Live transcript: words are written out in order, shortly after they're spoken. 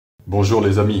Bonjour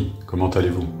les amis, comment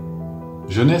allez-vous?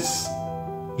 Jeunesse,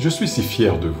 je suis si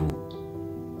fier de vous.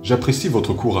 J'apprécie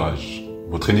votre courage,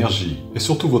 votre énergie et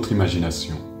surtout votre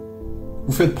imagination.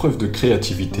 Vous faites preuve de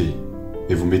créativité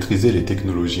et vous maîtrisez les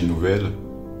technologies nouvelles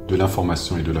de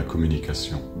l'information et de la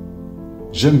communication.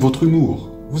 J'aime votre humour,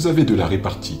 vous avez de la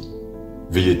répartie.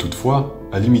 Veillez toutefois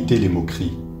à limiter les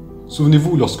moqueries.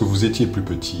 Souvenez-vous lorsque vous étiez plus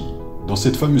petit, dans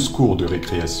cette fameuse cour de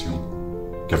récréation.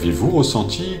 Qu'aviez-vous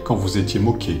ressenti quand vous étiez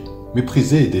moqué,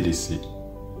 méprisé et délaissé?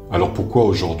 Alors pourquoi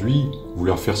aujourd'hui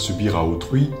vouloir faire subir à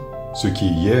autrui ce qui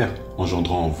hier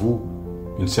engendrant en vous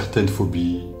une certaine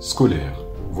phobie scolaire,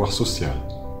 voire sociale?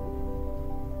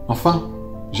 Enfin,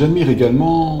 j'admire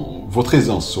également votre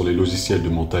aisance sur les logiciels de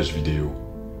montage vidéo.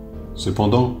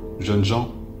 Cependant, jeunes gens,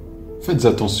 faites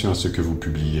attention à ce que vous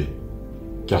publiez,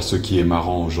 car ce qui est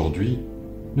marrant aujourd'hui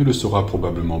ne le sera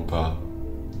probablement pas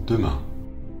demain.